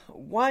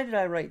why did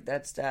I write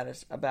that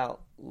status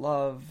about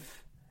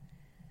love,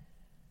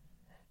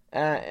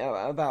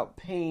 about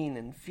pain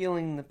and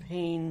feeling the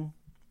pain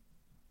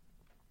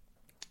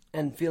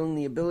and feeling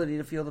the ability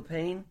to feel the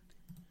pain?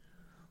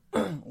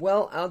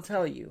 Well, I'll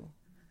tell you.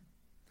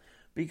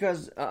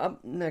 Because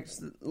up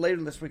next,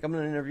 later this week, I'm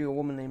going to interview a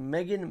woman named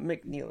Megan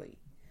McNeely.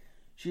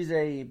 She's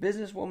a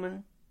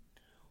businesswoman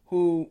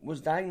who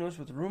was diagnosed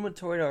with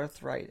rheumatoid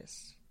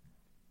arthritis.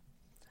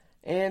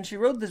 And she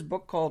wrote this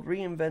book called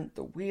Reinvent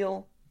the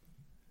Wheel.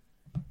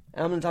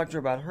 And I'm going to talk to her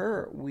about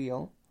her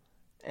wheel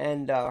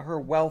and her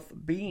wealth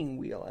being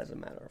wheel, as a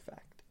matter of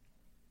fact.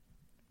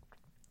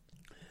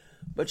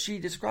 But she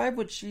described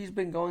what she's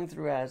been going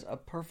through as a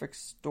perfect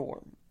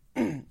storm.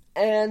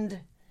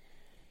 And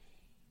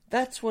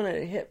that's when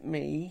it hit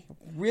me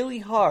really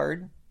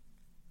hard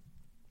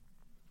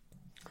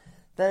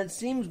that it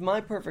seems my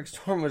perfect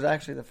storm was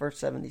actually the first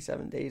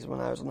 77 days when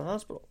I was in the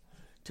hospital,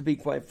 to be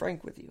quite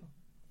frank with you.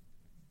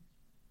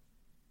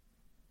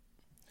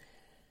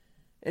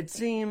 It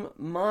seemed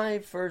my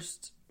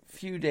first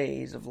few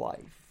days of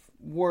life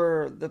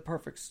were the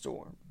perfect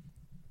storm.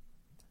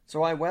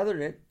 So I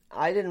weathered it.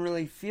 I didn't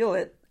really feel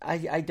it.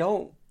 I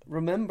don't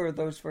remember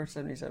those first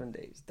 77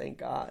 days. Thank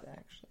God,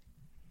 actually.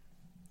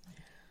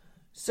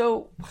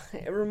 So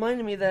it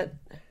reminded me that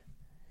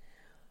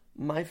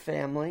my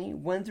family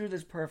went through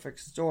this perfect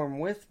storm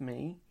with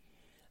me,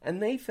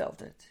 and they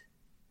felt it.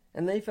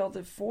 And they felt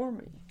it for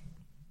me.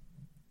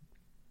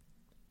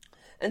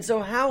 And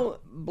so how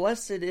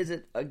blessed is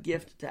it a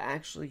gift to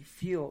actually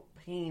feel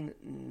pain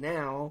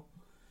now,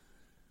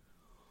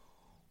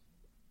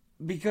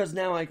 because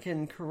now I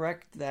can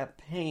correct that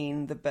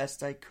pain the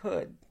best I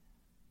could.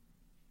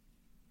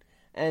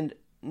 And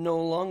no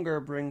longer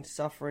bring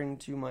suffering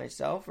to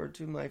myself or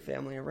to my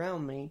family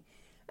around me,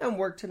 and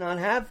work to not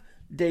have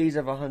days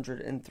of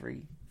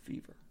 103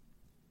 fever.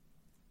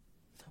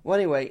 Well,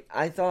 anyway,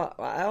 I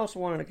also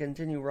wanted to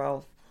continue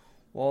Ralph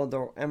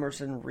Waldo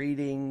Emerson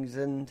readings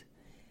and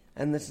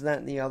this and that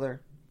and the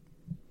other.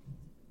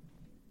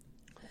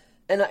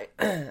 And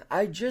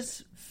I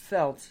just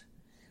felt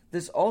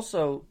this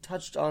also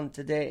touched on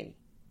today's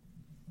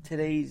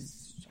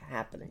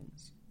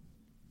happenings.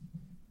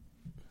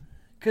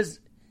 Because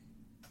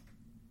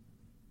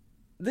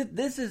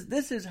this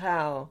is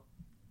how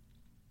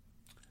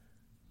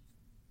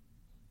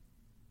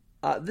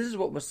this is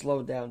what was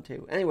slowed down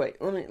too. Anyway,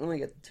 let me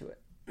get to it.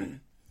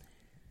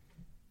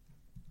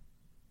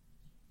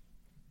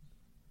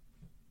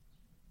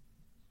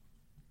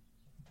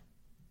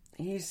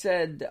 He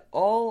said,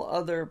 all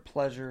other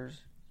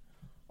pleasures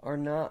are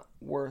not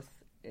worth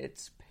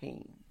its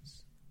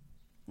pains.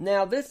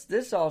 Now,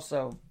 this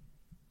also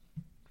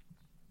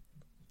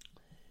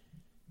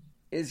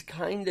is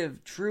kind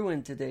of true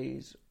in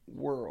today's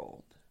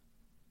world.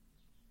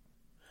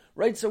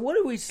 Right? So what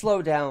do we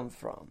slow down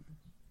from?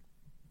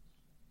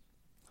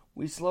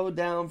 We slow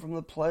down from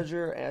the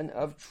pleasure and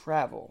of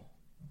travel.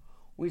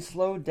 We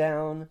slow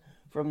down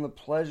from the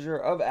pleasure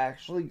of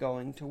actually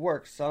going to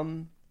work.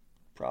 Some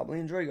probably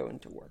enjoy going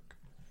to work,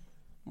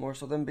 more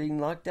so than being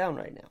locked down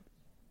right now,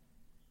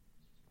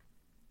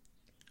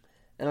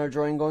 and are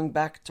enjoying going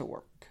back to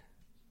work.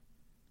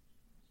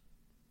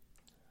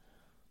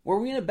 Were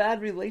we in a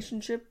bad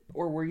relationship,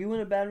 or were you in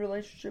a bad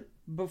relationship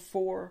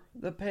before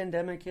the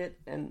pandemic hit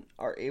and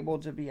are able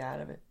to be out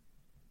of it?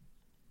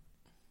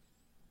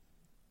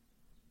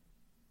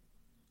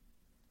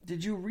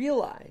 Did you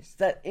realize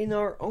that in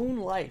our own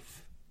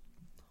life,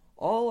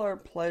 all our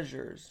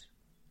pleasures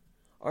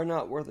are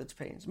not worth its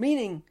pains?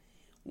 Meaning,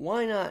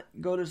 why not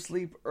go to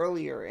sleep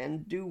earlier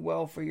and do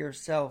well for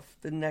yourself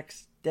the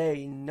next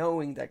day,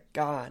 knowing that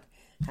God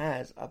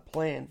has a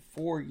plan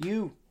for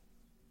you?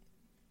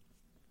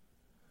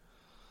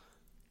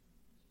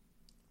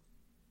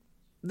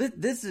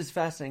 This is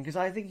fascinating, because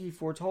I think he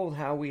foretold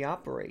how we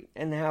operate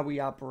and how we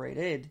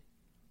operated.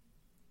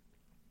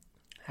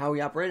 How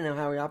we operate and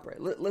how we operate.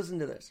 Listen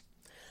to this.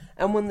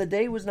 And when the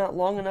day was not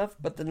long enough,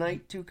 but the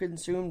night too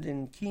consumed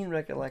in keen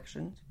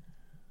recollections,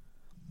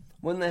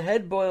 when the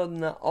head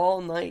boiled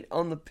all night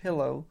on the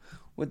pillow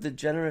with the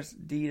generous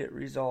deed it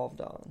resolved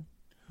on,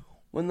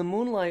 when the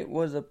moonlight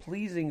was a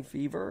pleasing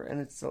fever, and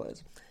it still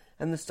is,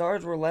 and the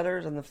stars were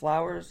letters, and the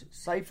flowers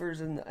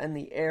ciphers, and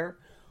the air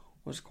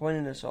was coined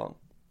in a song,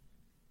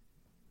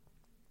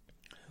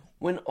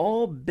 when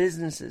all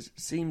businesses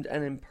seemed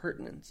an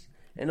impertinence,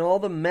 and all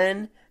the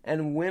men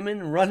and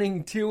women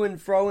running to and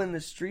fro in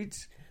the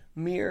streets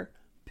mere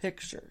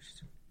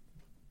pictures.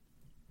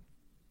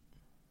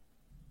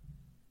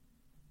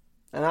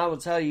 And I will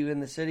tell you, in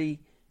the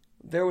city,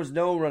 there was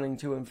no running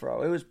to and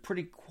fro. It was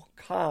pretty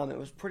calm. It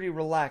was pretty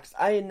relaxed.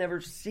 I had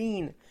never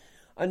seen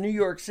a New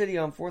York City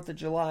on 4th of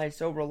July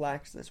so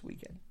relaxed this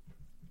weekend.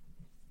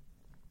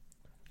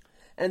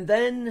 And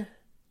then,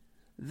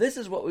 this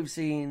is what we've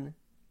seen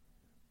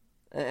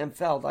and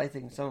felt, I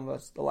think, some of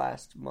us, the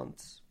last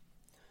months.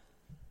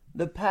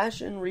 The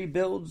passion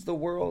rebuilds the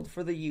world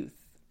for the youth.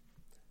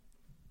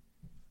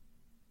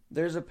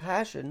 There's a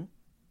passion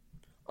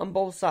on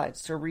both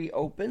sides to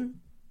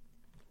reopen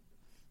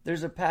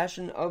There's a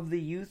passion of the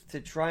youth to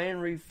try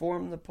and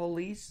reform the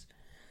police.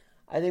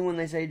 I think when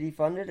they say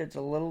defund it, it's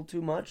a little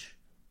too much.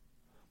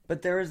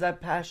 But there is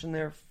that passion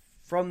there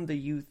from the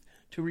youth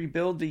to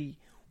rebuild the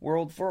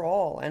world for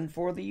all and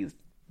for the youth.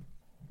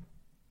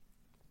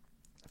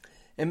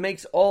 It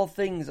makes all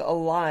things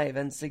alive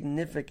and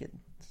significant.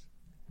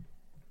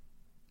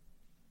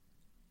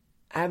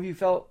 Have you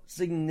felt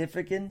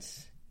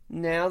significance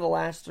now the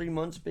last 3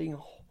 months being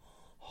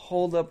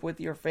holed up with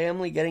your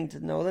family, getting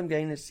to know them,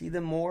 getting to see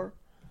them more?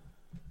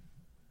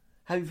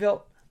 Have you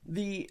felt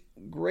the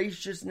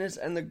graciousness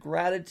and the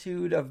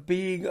gratitude of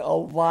being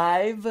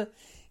alive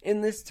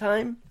in this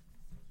time?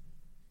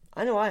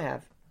 I know I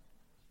have.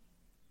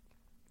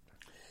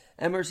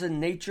 Emerson,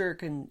 nature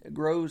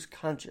grows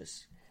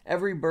conscious.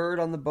 Every bird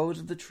on the boughs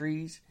of the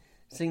trees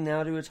sing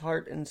now to its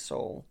heart and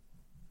soul.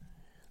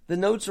 The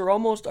notes are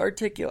almost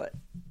articulate.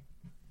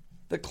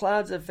 The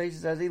clouds have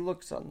faces as he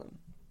looks on them.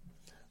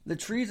 The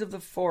trees of the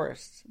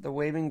forest, the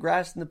waving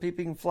grass and the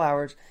peeping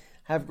flowers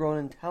have grown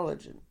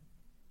intelligent.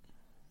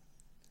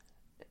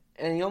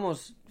 And he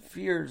almost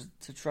fears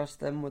to trust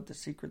them with the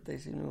secret they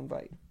seem to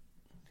invite.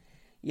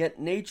 Yet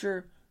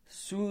nature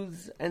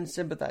soothes and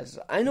sympathizes.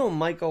 I know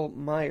Michael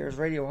Myers,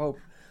 Radio Hope,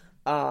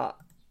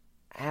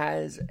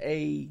 has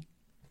a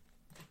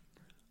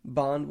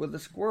bond with a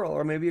squirrel,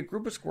 or maybe a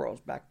group of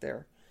squirrels back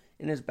there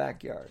in his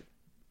backyard.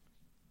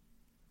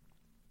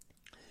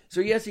 So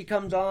yes, he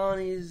comes on,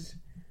 he's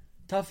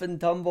tough and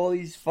tumble,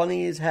 he's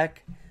funny as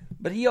heck,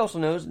 but he also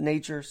knows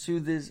nature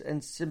soothes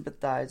and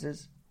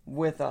sympathizes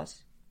with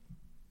us.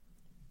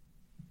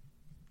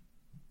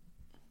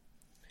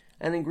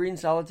 And in green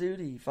solitude,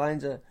 he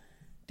finds a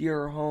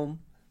dearer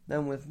home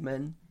than with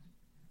men.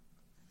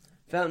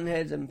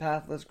 Fountainheads and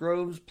pathless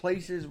groves,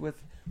 places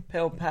with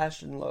pale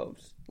passion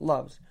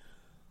loves.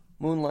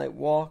 Moonlight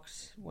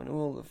walks, when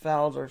all the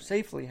fowls are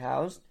safely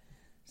housed,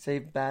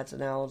 save bats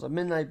and owls, a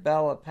midnight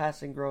bell, a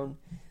passing groan.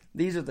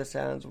 These are the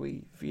sounds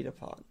we feed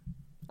upon.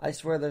 I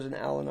swear there's an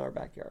owl in our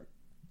backyard.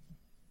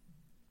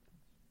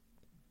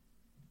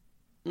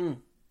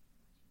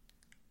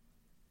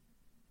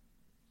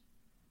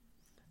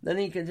 Then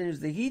he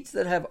continues, the heats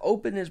that have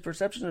opened his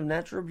perception of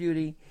natural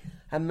beauty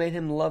have made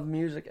him love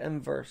music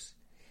and verse.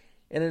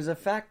 It is a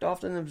fact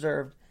often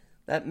observed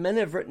that men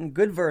have written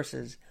good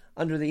verses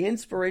under the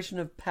inspiration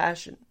of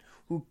passion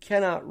who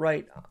cannot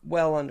write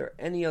well under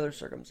any other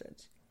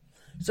circumstance.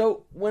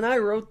 So when I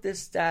wrote this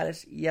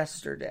status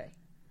yesterday,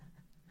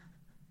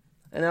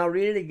 and I'll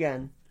read it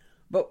again,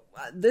 but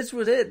this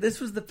was it. This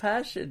was the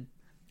passion.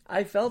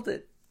 I felt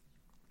it.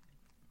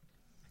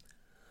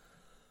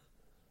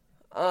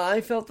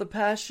 I felt the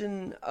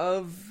passion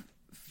of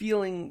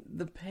feeling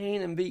the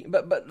pain and being,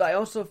 but I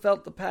also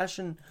felt the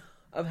passion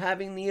of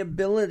having the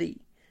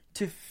ability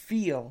to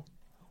feel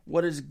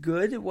what is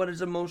good, what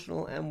is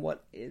emotional, and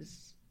what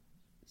is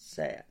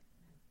sad.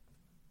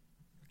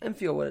 And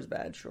feel what is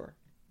bad, sure.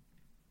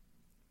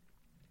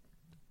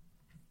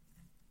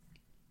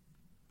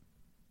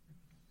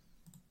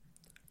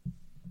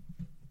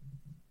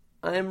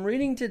 I am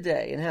reading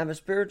today and have a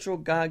spiritual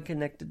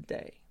God-connected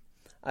day.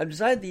 I've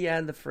decided to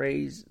add the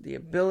phrase, the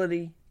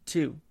ability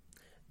to,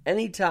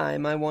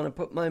 anytime I want to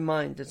put my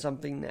mind to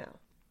something now.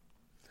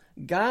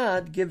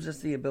 God gives us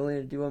the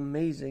ability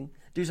to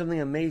do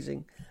something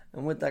amazing,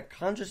 and with that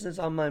consciousness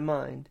on my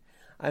mind,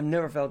 I've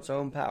never felt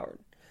so empowered.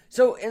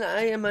 So, and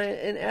I am,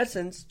 in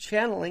essence,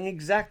 channeling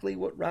exactly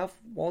what Ralph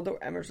Waldo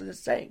Emerson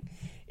is saying.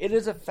 It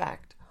is a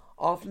fact,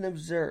 often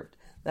observed,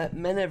 that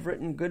men have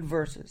written good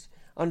verses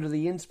under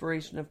the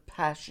inspiration of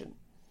passion,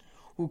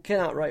 who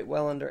cannot write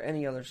well under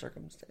any other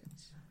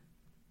circumstance.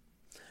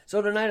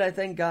 So tonight I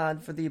thank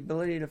God for the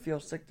ability to feel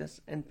sickness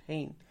and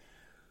pain.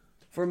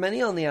 For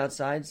many on the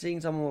outside,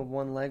 seeing someone with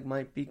one leg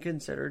might be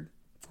considered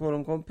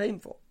quote-unquote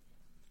painful.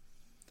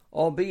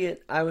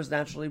 Albeit, I was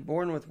naturally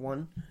born with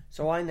one,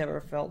 so I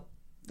never felt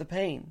the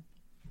pain.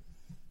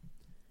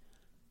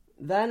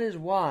 That is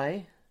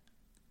why,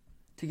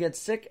 to get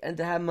sick and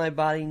to have my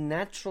body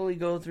naturally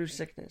go through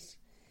sickness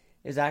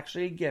is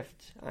actually a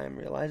gift, I am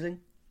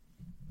realizing.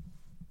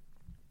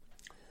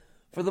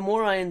 For the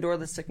more I endure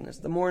the sickness,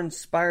 the more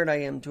inspired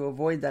I am to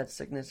avoid that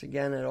sickness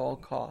again at all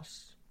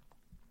costs.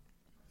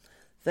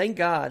 Thank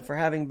God for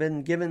having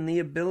been given the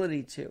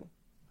ability to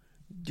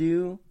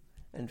do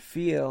and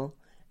feel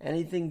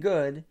anything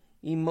good,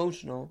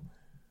 emotional,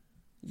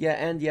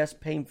 and yes,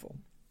 painful.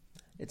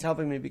 It's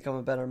helping me become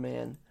a better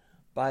man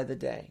by the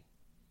day.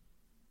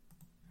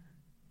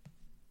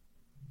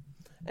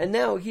 And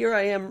now here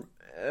I am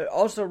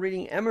also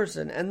reading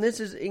Emerson, and this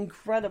is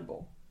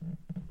incredible.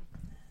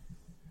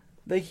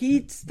 The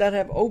heats that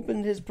have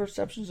opened his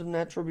perceptions of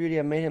natural beauty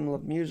have made him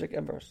love music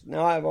and verse.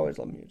 Now, I've always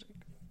loved music.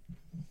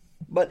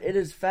 But it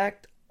is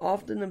fact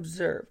often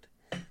observed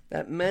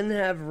that men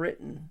have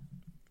written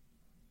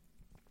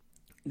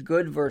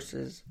good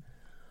verses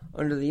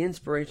under the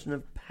inspiration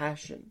of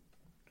passion,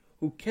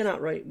 who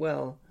cannot write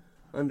well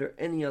under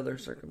any other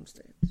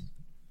circumstance.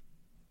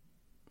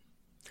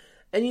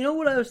 And you know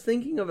what I was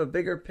thinking of, a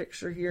bigger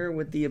picture here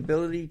with the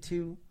ability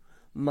to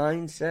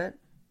mindset?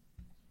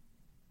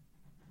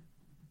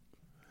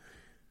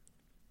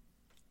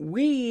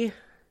 we,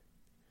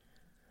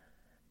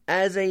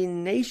 as a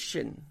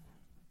nation,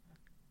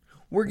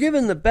 were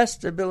given the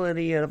best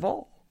ability of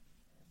all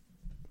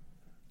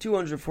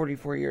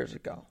 244 years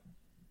ago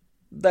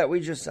that we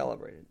just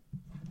celebrated.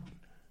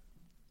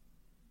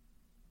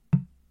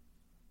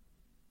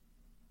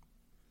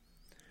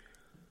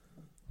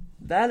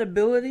 That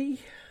ability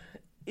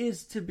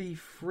is to be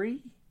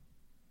free.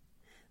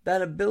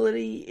 That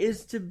ability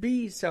is to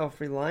be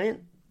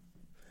self-reliant.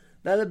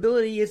 That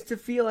ability is to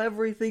feel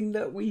everything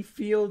that we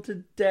feel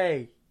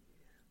today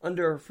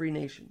under a free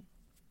nation.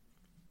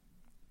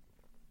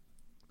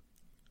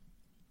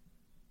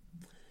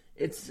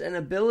 It's an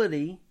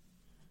ability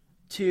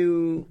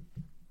to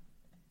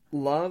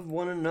love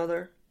one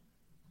another.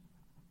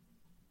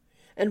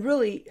 And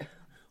really,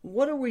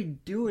 what are we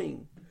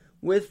doing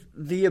with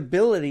the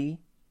ability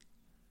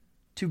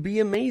to be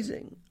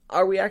amazing?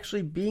 Are we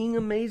actually being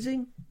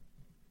amazing?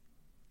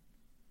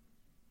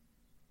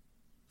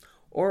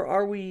 Or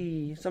are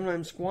we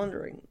sometimes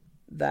squandering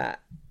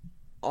that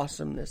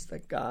awesomeness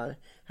that God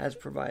has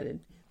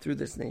provided through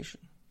this nation?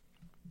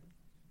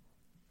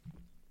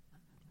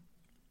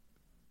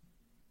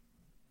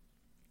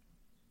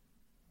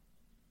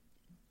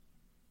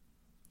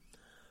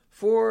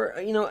 For,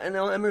 and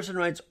now Emerson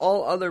writes,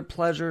 all other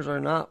pleasures are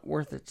not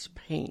worth its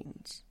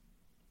pains.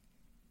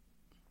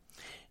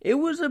 It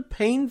was a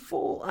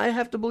painful, I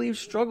have to believe,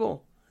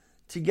 struggle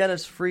to get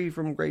us free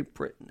from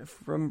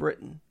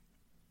Britain.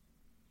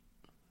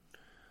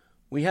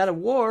 We had a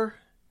war,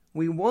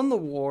 we won the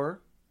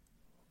war,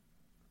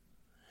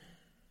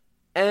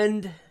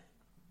 and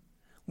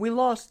we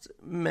lost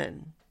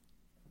men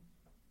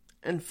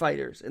and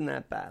fighters in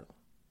that battle.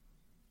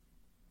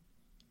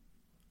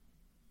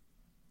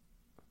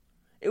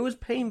 It was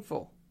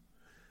painful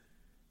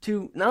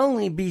to not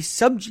only be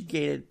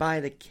subjugated by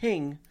the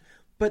king,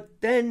 but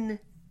then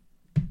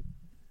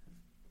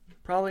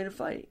probably to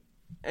fight.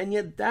 And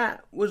yet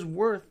that was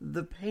worth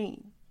the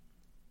pain.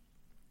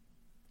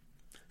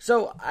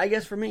 So I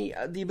guess for me,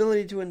 the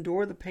ability to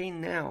endure the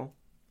pain now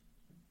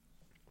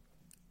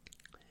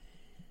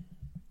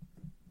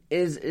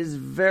is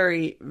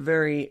very,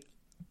 very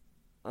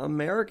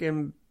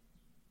American,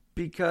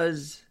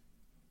 because,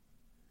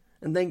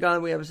 and thank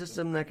God we have a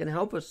system that can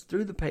help us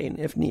through the pain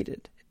if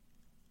needed.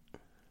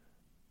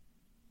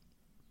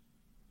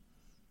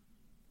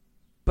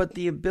 But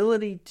the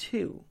ability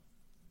to,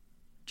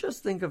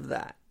 just think of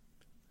that.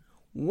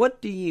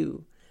 What do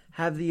you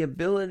have the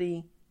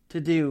ability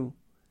to do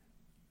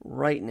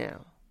right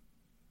now?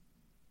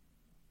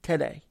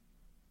 Today,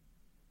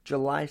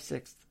 July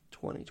 6th,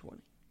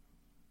 2020.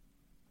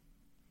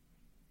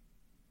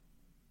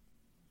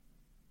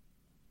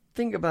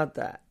 Think about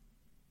that.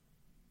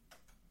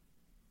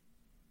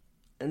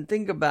 And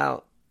think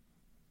about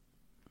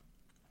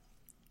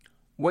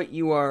what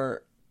you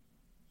are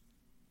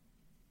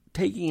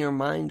taking your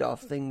mind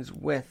off things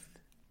with.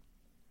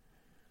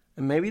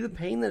 And maybe the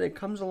pain that it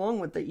comes along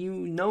with, that you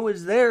know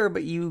is there,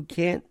 but you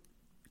can't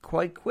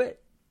quite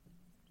quit.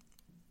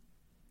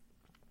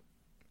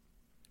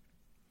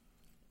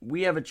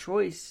 We have a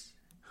choice.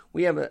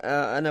 We have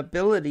an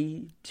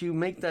ability to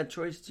make that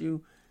choice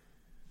to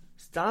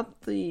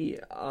stop the,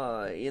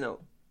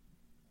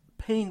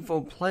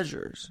 painful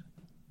pleasures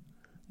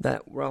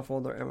that Ralph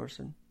Waldo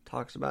Emerson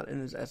talks about in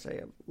his essay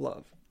of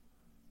love.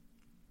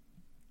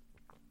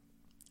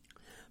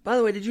 By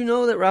the way, did you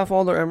know that Ralph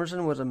Waldo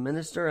Emerson was a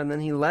minister and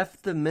then he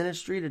left the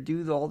ministry to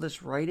do all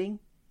this writing?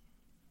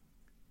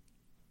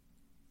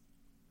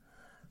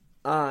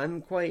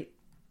 I'm quite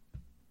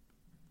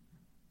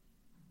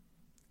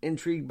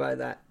intrigued by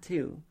that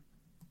too.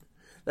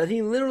 That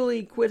he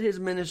literally quit his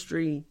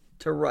ministry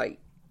to write.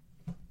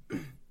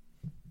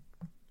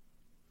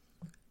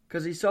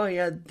 Because he saw he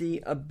had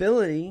the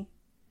ability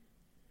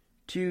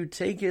to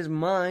take his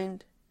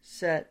mind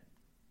set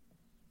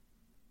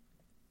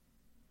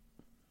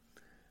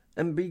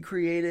and be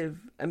creative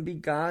and be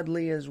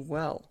godly as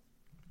well.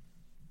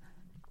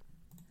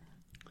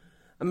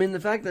 I mean, the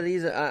fact that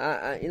he's,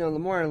 the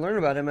more I learn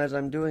about him as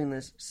I'm doing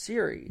this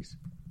series,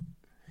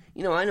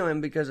 I know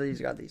him because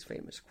he's got these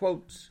famous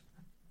quotes.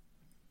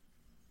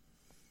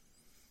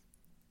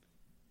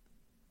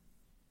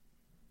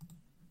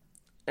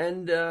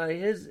 And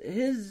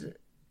his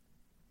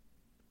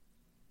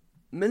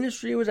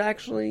ministry was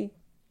actually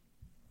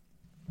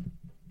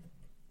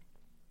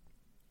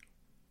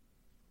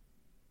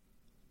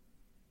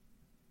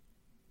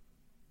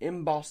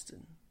in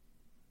Boston.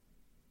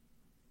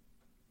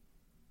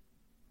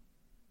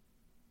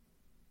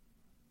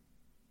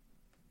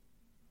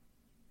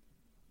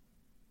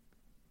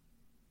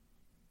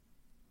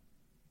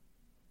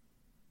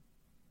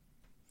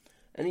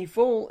 And he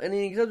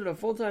accepted a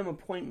full-time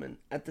appointment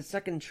at the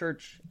Second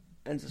Church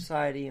and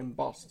Society in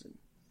Boston,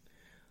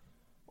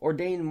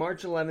 ordained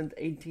March 11th,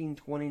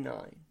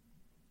 1829.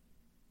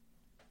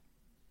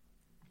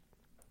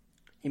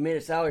 He made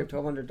a salary of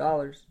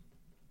 $1,200.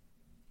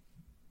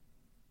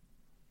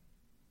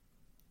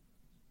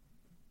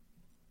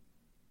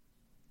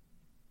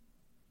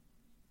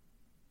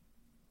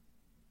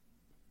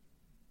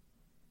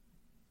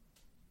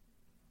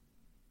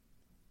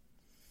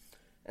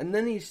 And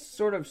then he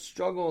sort of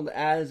struggled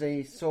as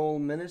a soul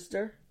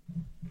minister.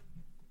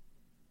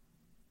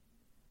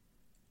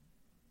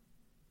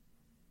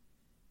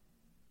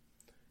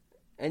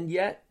 And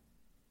yet,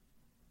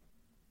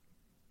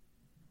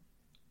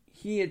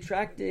 he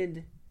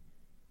attracted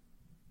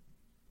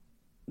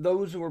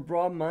those who were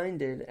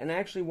broad-minded and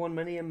actually won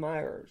many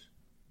admirers.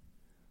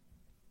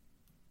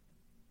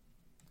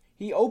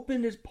 He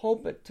opened his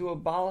pulpit to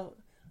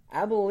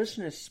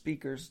abolitionist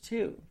speakers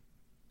too,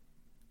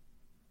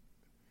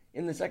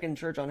 in the Second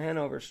Church on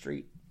Hanover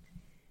Street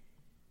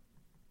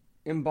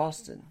in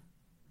Boston.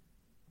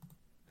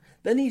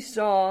 Then he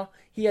saw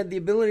he had the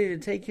ability to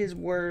take his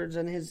words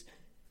and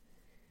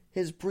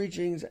his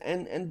preachings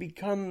and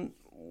become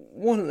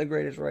one of the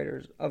greatest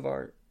writers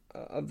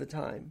of the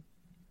time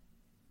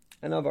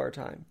and of our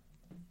time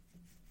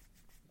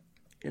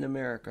in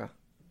America.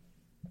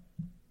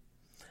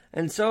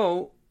 And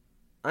so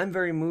I'm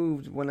very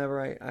moved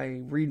whenever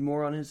I read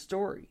more on his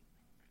story,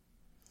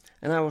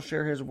 and I will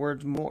share his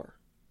words more.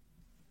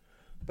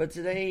 But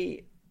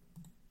today,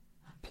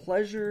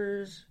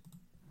 pleasures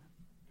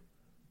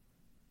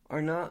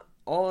are not,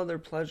 all other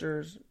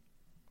pleasures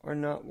are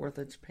not worth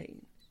its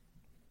pains.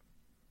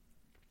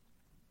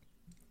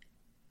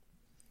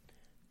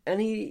 And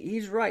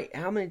he's right.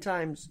 How many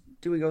times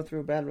do we go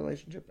through a bad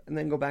relationship and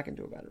then go back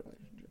into a bad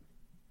relationship?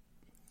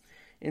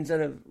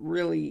 Instead of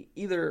really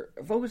either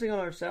focusing on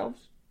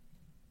ourselves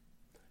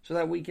so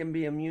that we can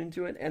be immune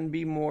to it and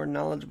be more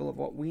knowledgeable of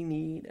what we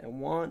need and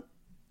want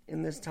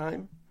in this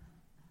time,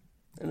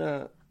 and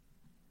a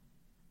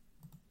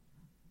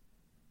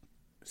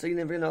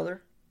significant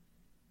other.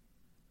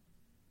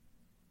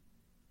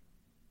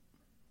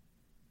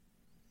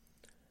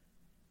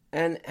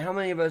 And how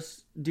many of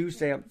us do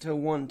stay up till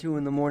 1, 2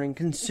 in the morning,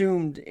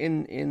 consumed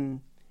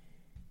in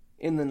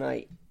the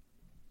night,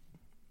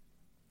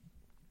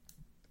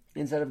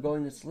 instead of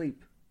going to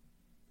sleep?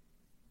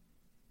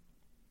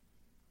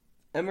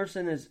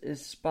 Emerson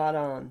is spot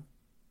on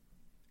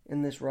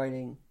in this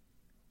writing.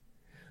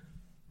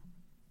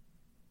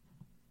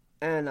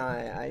 And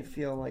I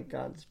feel like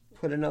God's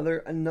put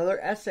another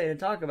essay to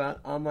talk about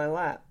on my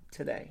lap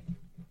today.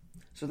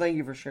 So thank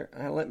you for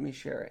letting me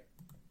share it.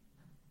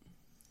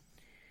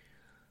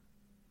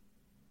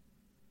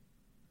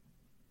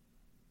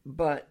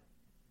 But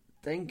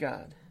thank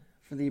God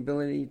for the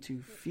ability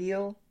to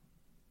feel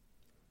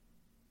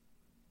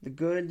the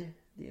good,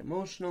 the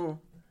emotional,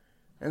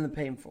 and the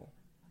painful.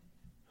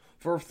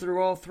 For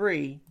through all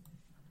three,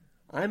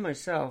 I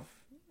myself,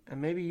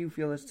 and maybe you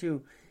feel this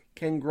too,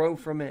 can grow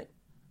from it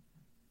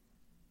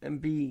and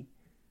be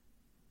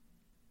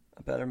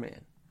a better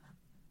man.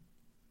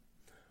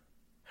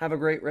 Have a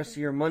great rest of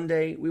your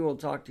Monday. We will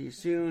talk to you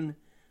soon.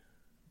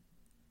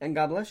 And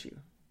God bless you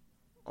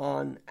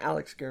on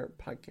Alex Garrett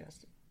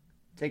Podcasting.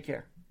 Take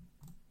care.